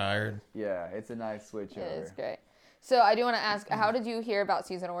like, Not tired. yeah, it's a nice switch It over. is great. So I do want to ask, how did you hear about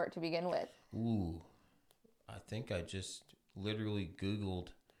seasonal work to begin with? Ooh, I think I just literally Googled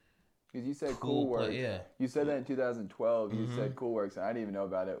Because you said cool Cool Works. yeah. You said that in 2012. You said Cool Works, and I didn't even know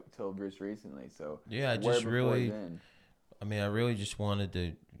about it until just recently. So Yeah, I where just before really, then? I mean, I really just wanted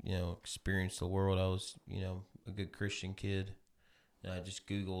to, experience the world. I was, a good Christian kid, and I just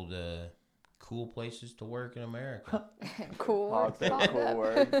Googled cool places to work in America. Cool work. Pops up popped Cool up.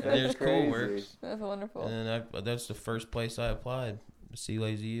 Works. That's There's crazy. Cool Works, That's wonderful. and then that's the first place I applied, Sea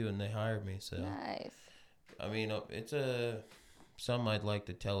Lazy U, and they hired me. So Nice. I mean, it's something I'd like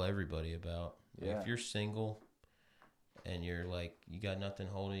to tell everybody about. Yeah. If you're single and you're like you got nothing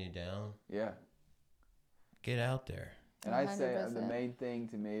holding you down, Yeah. get out there. And I say the 100%. main thing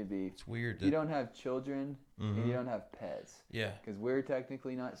to me would be It's weird. you don't have children and you don't have pets. Yeah. Because we're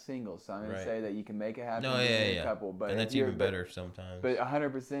technically not single. So I'm going Right. to say that you can make it happen No, with yeah, a yeah. couple. But And if that's you're- even better sometimes. But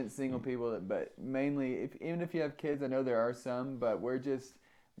 100% single people, but mainly, even if you have kids, I know there are some, but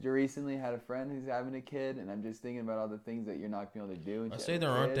recently had a friend who's having a kid, and I'm just thinking about all the things that you're not going to be able to do. And I she say has there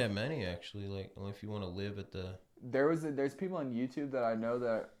a aren't kid. that many actually. Like, if you want to live at the There's people on YouTube that I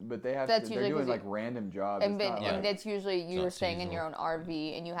know but they have That's they're usually doing 'cause like random jobs. And, It's not and like- that's usually you're not staying in your own seasonal.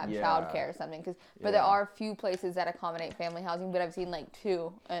 RV and you have Yeah. childcare or something. But there Yeah. are few places that accommodate family housing, but I've seen like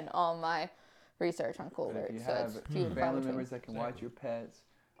 2 in all my research on Cool But if Work. you So it's have few and far family between. members that can watch your pets,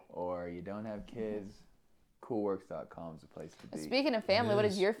 or you don't have kids, coolworks.com is a place to be. Speaking of family, It what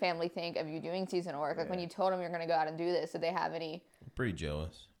does is. your family think of you doing seasonal work? Like when Yeah. you told them you're going to go out and do this, did they have any? I'm pretty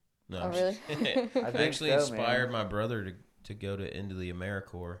jealous. No, Oh, I'm really? just- I I think actually so, inspired man. my brother to go into the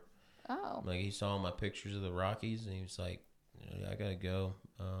AmeriCorps. Oh, Like he saw my pictures of the Rockies and he was like, I gotta go.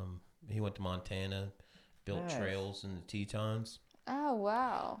 He went to Montana, built Nice. trails in the Tetons, oh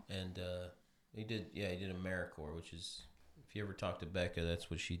wow. and he did AmeriCorps, which is if you ever talk to Becca, that's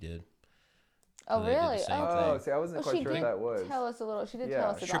what she did. Oh they did the really? same Oh, thing. see, I wasn't Well, quite she sure did what that was. tell us a little. She did Yeah. tell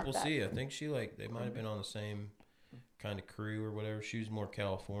us about Triple that. C, I think they might have been on the same kind of crew or whatever. She was more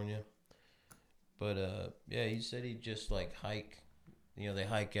California, but he said he'd just like hike. They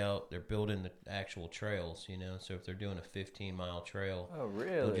hike out. They're building the actual trails. So if they're doing a 15-mile trail, Oh, they'll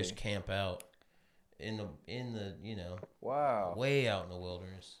really? just camp out in the Wow. way out in the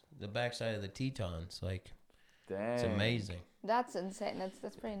wilderness, the backside of the Tetons. Like Dang. it's amazing. That's insane.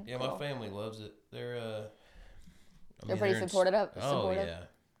 That's pretty. Yeah, cool. my family loves it. They're They're pretty supportive. Oh supportive. yeah,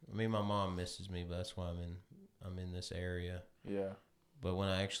 I mean my mom misses me, but that's why I'm in this area. Yeah. But when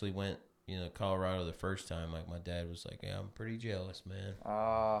I actually went, Colorado the first time, like my dad was like, "Yeah, I'm pretty jealous, man.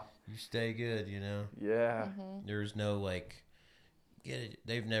 You stay good, Yeah. Mm-hmm. There's no like,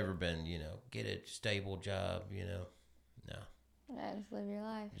 they've never been, get a stable job, No, Yeah, just live your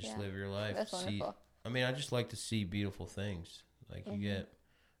life. just yeah. live your life. That's wonderful. I mean, I just like to see beautiful things. Like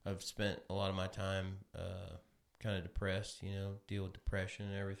I've spent a lot of my time kind of depressed, deal with depression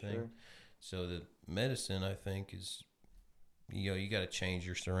and everything. Sure. So the medicine, I think, is, you got to change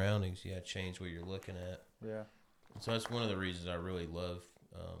your surroundings. You got to change what you're looking at. Yeah. So that's one of the reasons I really love,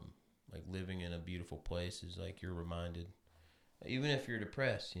 like living in a beautiful place is like you're reminded, even if you're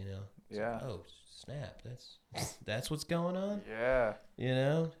depressed, it's Yeah. like, oh snap, that's what's going on. Yeah.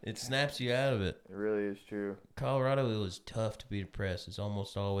 It snaps you out of it. It really is true. Colorado, it was tough to be depressed. It's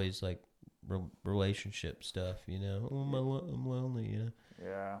almost always like relationship stuff, Oh, I'm lonely,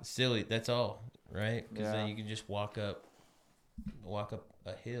 Yeah. Silly, that's all, right? Because Yeah. then you can just walk up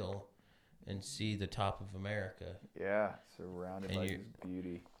a hill and see the top of America. Yeah. Surrounded And by you- this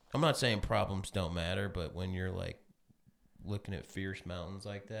beauty. I'm not saying problems don't matter, but when you're like looking at fierce mountains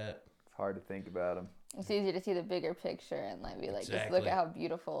like that, It's hard to think about them. It's easy to see the bigger picture and like be like, just Exactly. look at how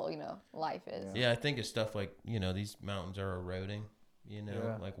beautiful, life is. Yeah, I think it's stuff like, these mountains are eroding,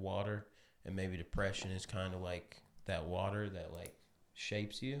 Yeah. like water. And maybe depression is kind of like that water that like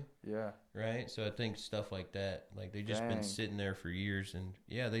shapes you, Yeah. right? So I think stuff like that, like they've just been Dang. sitting there for years, and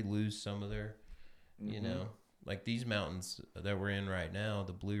yeah, they lose some of their, Mhm. like these mountains that we're in right now,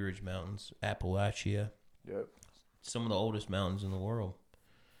 the Blue Ridge Mountains, Appalachia, Yep. some of the oldest mountains in the world.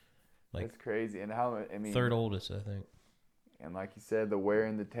 Like That's crazy. And how I mean, third oldest, I think. and like you said, the wear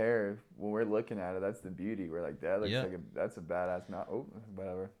and the tear. When we're looking at it, that's the beauty. We're like, that looks Yeah. like that's a badass mountain. Oh,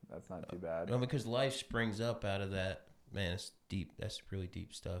 whatever. That's not too bad. Well, because life springs up out of that. Man, it's deep. That's really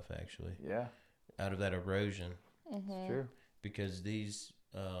deep stuff, actually. Yeah. Out of that erosion. Mm-hmm. True. Because these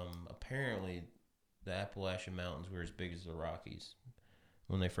apparently the Appalachian Mountains were as big as the Rockies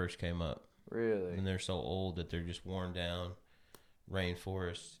when they first came up, Really. and they're so old that they're just worn down.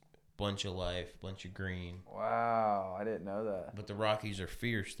 Rainforest, bunch of life, bunch of green. Wow. I didn't know that. But the Rockies are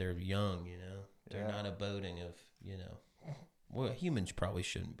fierce. They're young, They're Yeah. not abiding of well, humans probably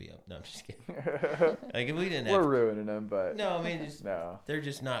shouldn't be up. No, I'm just kidding. Like if we didn't We're have ruining them, but no, I mean just no. they're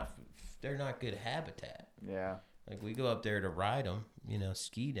just not. They're not good habitat. Yeah. Like we go up there to ride them,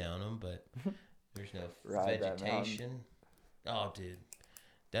 ski down them, but there's no Ride that vegetation. Oh, dude,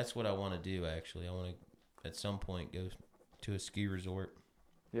 that's what I want to do. Actually, I want to at some point go to a ski resort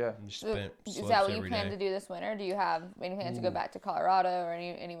Yeah. and just So, spend is slopes that what you every plan day. to do this winter? Do you have any plans to go back to Colorado or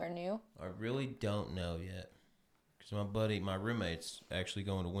anywhere new? I really don't know yet, because my roommate's actually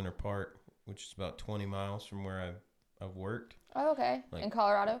going to Winter Park, which is about 20 miles from where I've worked. Oh, okay. Like- In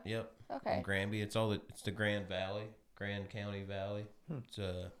Colorado? Yep. Okay. In Granby, it's the Grand Valley, Grand County Valley. It's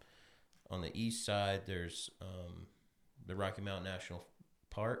on the east side. There's the Rocky Mountain National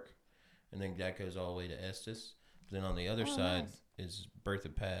Park, and then that goes all the way to Estes. Then on the other side nice. is Bertha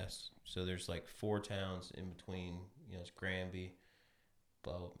Pass. So there's like 4 towns in between. It's Granby,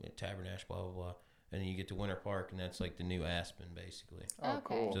 blah, blah, Tabernacle, blah blah blah, and then you get to Winter Park, and that's like the new Aspen, basically. Oh, Okay.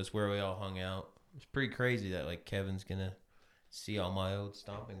 cool. So that's where we all hung out. It's pretty crazy that like Kevin's gonna see all my old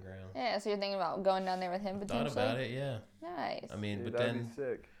stomping ground. Yeah, so you're thinking about going down there with him potentially? Thought about it, yeah. Nice. I mean, Dude, but that'd then be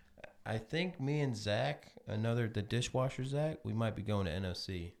sick. I think me and Zach, the dishwasher Zach, we might be going to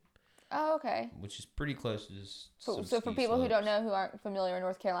NOC, Oh, okay. which is pretty close to this. So some for ski people who don't slopes. know, who aren't familiar with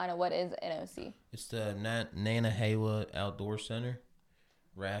North Carolina, what is NOC? It's the Nantahala Outdoor Center,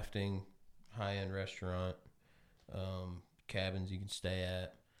 rafting, high-end restaurant, cabins you can stay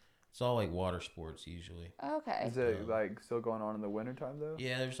at. It's all like water sports usually. Okay. Is it like still going on in the wintertime though?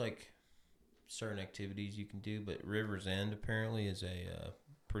 Yeah, there's like certain activities you can do, but River's End apparently is a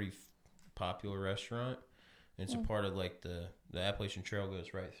pretty popular restaurant. And it's a part of like the Appalachian Trail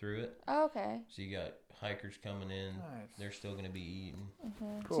goes right through it. Oh, okay. So you got hikers coming in. Nice. They're still going to be eating.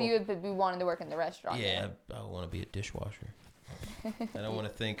 Cool. So you would be wanting to work in the restaurant? Yeah, then? I want to be a dishwasher. I don't want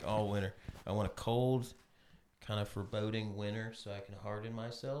to think all winter. I want a cold, kind of foreboding winter so I can harden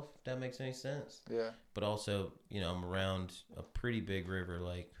myself, if that makes any sense. Yeah. But also, I'm around a pretty big river.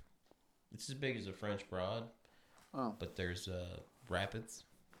 Like, it's as big as the French Broad. Oh. But there's rapids.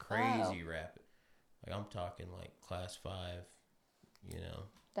 Crazy rapid. Like, I'm talking like class 5,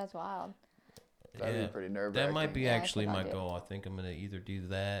 That's wild. That'd be pretty nerve That might be Yeah, I actually could my not do it. goal. I think I'm gonna either do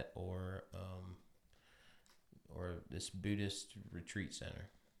that or this Buddhist retreat center,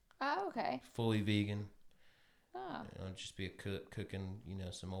 Oh, okay. fully vegan. Oh. Just be a cook cooking,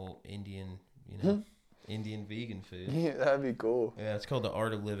 some old Indian, Indian vegan food. Yeah, that'd be cool. Yeah, it's called the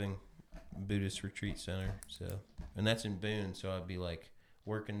Art of Living Buddhist Retreat Center. So, and that's in Boone. So I'd be like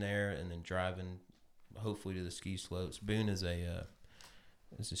working there and then driving, hopefully to the ski slopes. Boone is a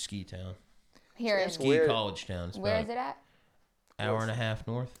ski town, Here in, That's ski weird. college town. It's where about is it at? hour and a half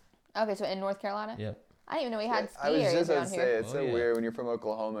north. Okay, so in North Carolina? Yep. I didn't even know we had ski I was areas just about around to here. say, it's Oh, so yeah. weird when you're from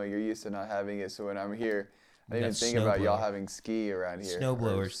Oklahoma, you're used to not having it. So when I'm here, I We didn't even got think about y'all snowblower. having ski around here. Snow Or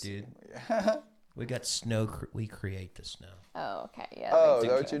blowers, s- dude. We got snow. We create the snow. Oh, okay. Yeah. Oh, is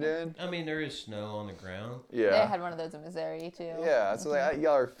makes that what sense. you're doing? I mean, there is snow on the ground. They Yeah. had one of those in Missouri, too. Yeah, so like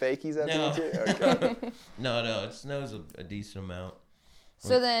y'all are fakies at No. the too? Okay. No, it snows a decent amount.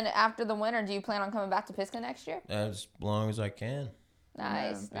 So then after the winter, do you plan on coming back to Pisgah next year? As long as I can.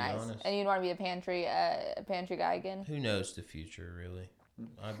 Nice, be nice. honest. And you'd want to be a pantry guy again? Who knows the future, really?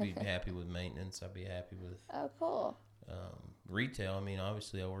 I'd be happy with maintenance. I'd be happy with Oh, cool. retail. I mean,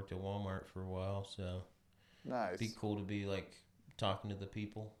 obviously, I worked at Walmart for a while, so Nice. it'd be cool to be like talking to the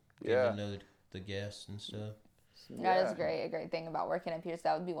people, Yeah. getting to know the guests and stuff. That is great. A great thing about working at Pierce.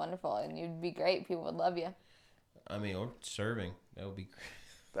 That would be wonderful, and you'd be great. People would love you. I mean, or serving. That would be.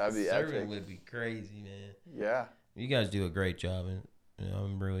 That'd be serving epic. would be crazy, man. Yeah. You guys do a great job, and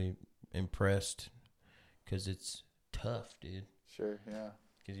I'm really impressed because it's tough, dude. Sure, yeah.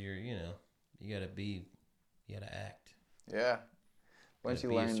 Because you gotta act. Yeah. Once you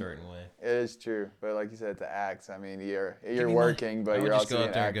Be learn a certain way. It is true, but like you said, the acts. I mean, you're me working, I but would you're just also go being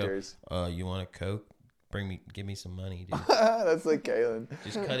out there actors. and go, you want a Coke? Give me some money, dude. That's like Kaylin.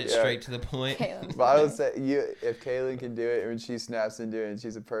 Just cut it Yeah. straight to the point. Caleb. But I would say if Kaylin can do it, when she snaps into it, and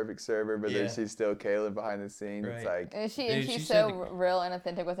she's a perfect server, but then Yeah. she's still Kaylin behind the scenes. It's Right. like And Dude, she's she so said real and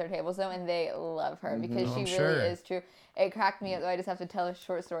authentic with her tables though, and they love her because Oh, she I'm really sure. is true. It cracked me up though. I just have to tell a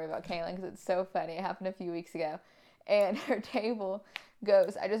short story about Kaylin because it's so funny. It happened a few weeks ago, and her table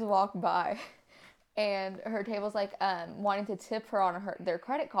goes. I just walked by, and her table's like wanting to tip her on their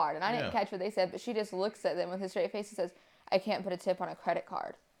credit card, and I didn't Yeah. catch what they said, but she just looks at them with a straight face and says, "I can't put a tip on a credit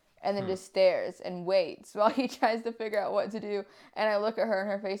card." And then just stares and waits while he tries to figure out what to do. And I look at her, and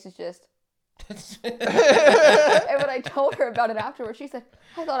her face is just. And when I told her about it afterwards, she said,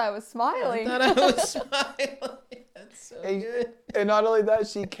 "I thought I was smiling." I thought I was smiling. That's so and, good. and not only that,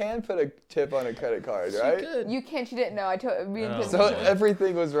 she can put a tip on a credit card, right? She could. You can't. She didn't know. I told me and Oh. Tim. So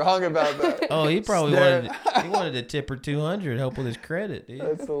everything was wrong about that. Oh, he probably Stare- wanted to tip her $200, help with his credit, dude.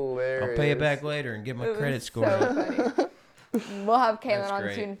 That's hilarious. I'll pay it back later and get my It was credit score so up. funny. We'll have Kaylin That's on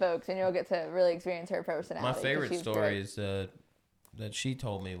great. soon, folks, and you'll get to really experience her personality. My 'cause favorite she's story great. is that she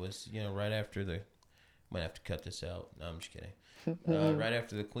told me was, right after might have to cut this out. No, I'm just kidding. Right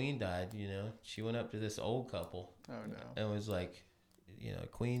after the queen died, she went up to this old couple Oh no. and was like,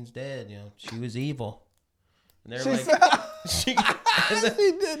 queen's dead, she was evil. And they're She like, said- and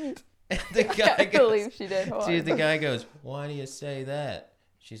She didn't. the guy I goes, believe she did. Hold see, on. the guy goes, why do you say that?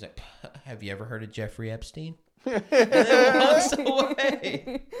 She's like, have you ever heard of Jeffrey Epstein? And then walks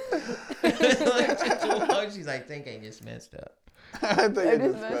away. She's like, think I just messed up. I think I it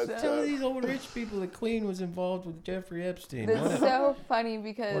just just messed messed up. Tell up. these old rich people the queen was involved with Jeffrey Epstein. It's so funny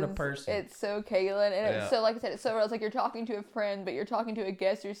because what a person. it's so Kaylin, and Yeah. it's so, like I said, it's so real. It's like you're talking to a friend, but you're talking to a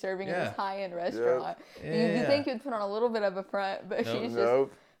guest you're serving in Yeah. this high-end restaurant. You Yeah. think you'd put on a little bit of a front, but Nope. she's just,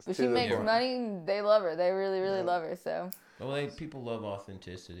 Nope. but To she the makes point. money. And they love her. They really, really love her. So Well, people love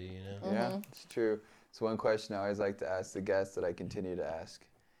authenticity, Yeah, it's true. So one question I always like to ask the guests that I continue to ask: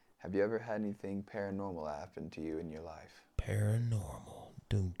 have you ever had anything paranormal happen to you in your life? Paranormal.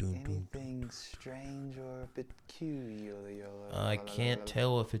 Dun, dun, dun. Anything strange or peculiar? I can't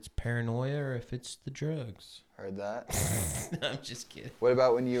tell if it's paranoia or if it's the drugs. Heard that? I'm just kidding. What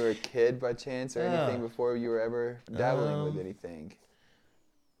about when you were a kid by chance or anything Oh. before you were ever dabbling with Um, anything?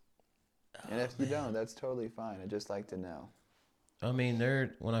 And if you don't, that's totally fine. I'd just like to know. I mean,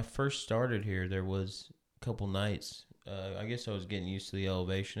 when I first started here, there was a couple nights. I guess I was getting used to the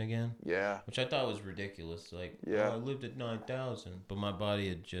elevation again, Yeah. which I thought was ridiculous. Like, Yeah. I lived at 9,000, but my body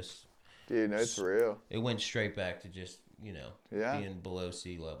had just, Dude, no, it's real. it went straight back to just, Yeah. being below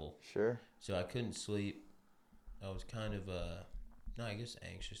sea level. Sure. So I couldn't sleep. I was kind of, I guess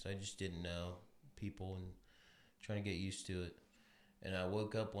anxious. I just didn't know people and trying to get used to it. And I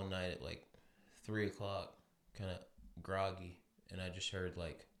woke up one night at like 3 o'clock, kind of groggy, and I just heard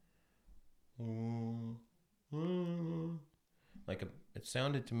like, it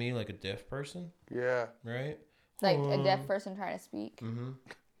sounded to me like a deaf person, Yeah. right? like a deaf person trying to speak. Mm-hmm.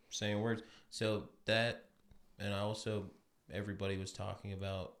 Saying words. So that, and everybody was talking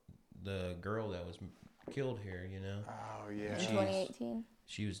about the girl that was killed here, Oh, In yeah. Jeez. 2018.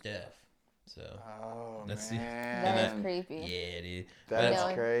 She was deaf. So, Oh, That's the- man. That's that- creepy. yeah, dude. That's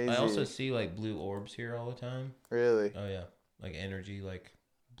Really? crazy. I also see like blue orbs here all the time. Really? Oh, yeah. Like energy, like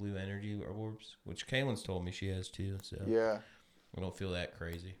blue energy orbs, which Kaylin's told me she has too. So Yeah. I don't feel that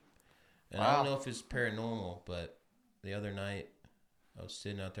crazy. And I Wow. don't know if it's paranormal, but the other night I was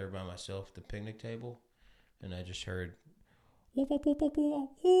sitting out there by myself at the picnic table, and I just heard straight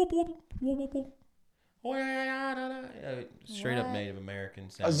up What? Native American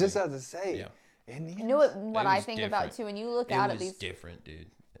sound. I was just about to say. Yeah. Indians? You know what It I was think about different. too when you look It out was at these. different, dude.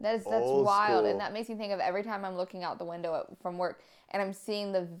 That's Old wild, school. and that makes me think of every time I'm looking out the window from work and I'm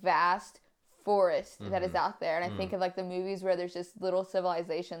seeing the vast forest that Mm-hmm. is out there, and I think of like the movies where there's just little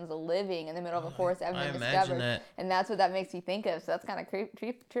civilizations living in the middle of a forest that I haven't been imagine discovered, that. and that's what that makes me think of. So that's kind of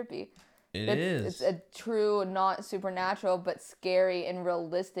trippy. It's It's a true, not supernatural, but scary and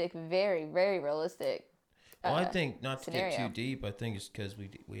realistic, very, very realistic. Well, I think not to get scenario. too deep. I think it's because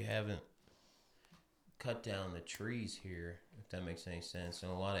we haven't cut down the trees here, if that makes any sense.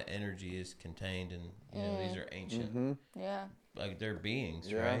 And a lot of energy is contained, and these are ancient, Yeah. like they're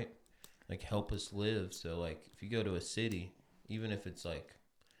beings, Yeah. right? Like help us live. So like if you go to a city, even if it's like,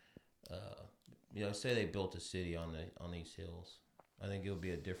 say they built a city on these hills, I think it'll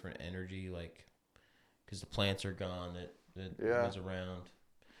be a different energy, like because the plants are gone that Yeah. was around.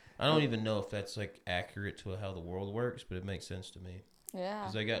 I don't even know if that's like accurate to how the world works, but it makes sense to me. Yeah.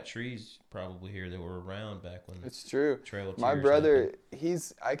 Because they got trees probably here that were around back when It's true. Trail of My Tears brother,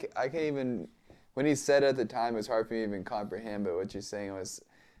 happened. I can't even, when he said it at the time, it was hard for me to even comprehend, but what you're saying was,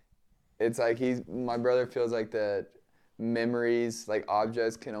 it's like my brother feels like that memories, like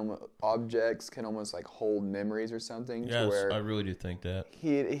objects can almost like hold memories or something. Yes, to where I really do think that.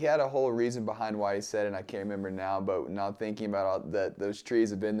 he had a whole reason behind why he said it, and I can't remember now, but now thinking about all that, those trees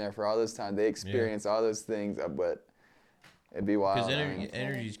have been there for all this time. They experience all those things, but it'd be wild. Because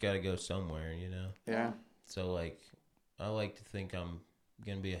energy's got to go somewhere, you know? Yeah. So, like, I like to think I'm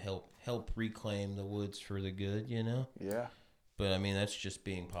going to be a help reclaim the woods for the good, you know? Yeah. But, I mean, that's just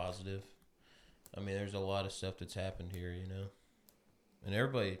being positive. I mean, there's a lot of stuff that's happened here, you know? And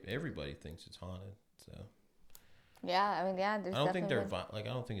everybody thinks it's haunted, so... Yeah, I mean, yeah. There's I don't think they're definitely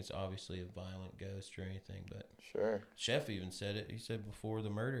I don't think it's obviously a violent ghost or anything, but Sure. Chef even said it. He said before the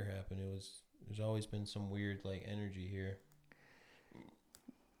murder happened, there's always been some weird like energy here.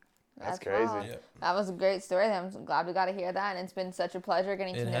 That's crazy. wild. Yeah. That was a great story. I'm glad we got to hear that, and it's been such a pleasure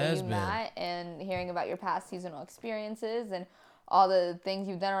getting to It know has you, been. Matt, and hearing about your past seasonal experiences and all the things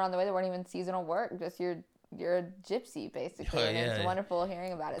you've done around the way that weren't even seasonal work. Just you're a gypsy basically, Oh, and it's yeah. wonderful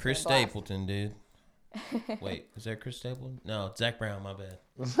hearing about it. It's Chris been a blast. Stapleton, dude. Wait, is that Chris Stapleton? No, it's Zach Brown. My bad.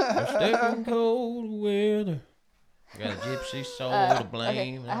 I step in cold weather. Got a gypsy soul to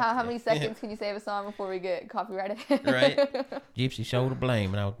blame. Okay. How many seconds can you save a song before we get copyrighted? Right. Gypsy soul to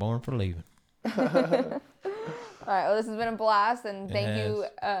blame, and I was born for leaving. All right. Well, this has been a blast, and It thank you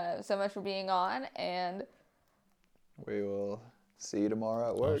so much for being on. And We will see you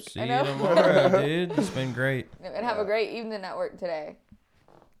tomorrow at I'll work. see I you know. tomorrow, dude. It's been great. have a great evening at work today.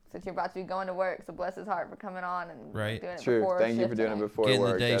 Since you're about to be going to work, so bless his heart for coming on and Right. doing it True. before Thank you shift for doing tonight. it before Getting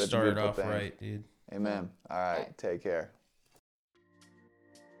work. the day That is a started beautiful off thing. right, dude. Amen. All right. Okay. Take care.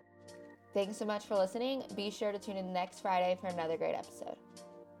 Thanks so much for listening. Be sure to tune in next Friday for another great episode.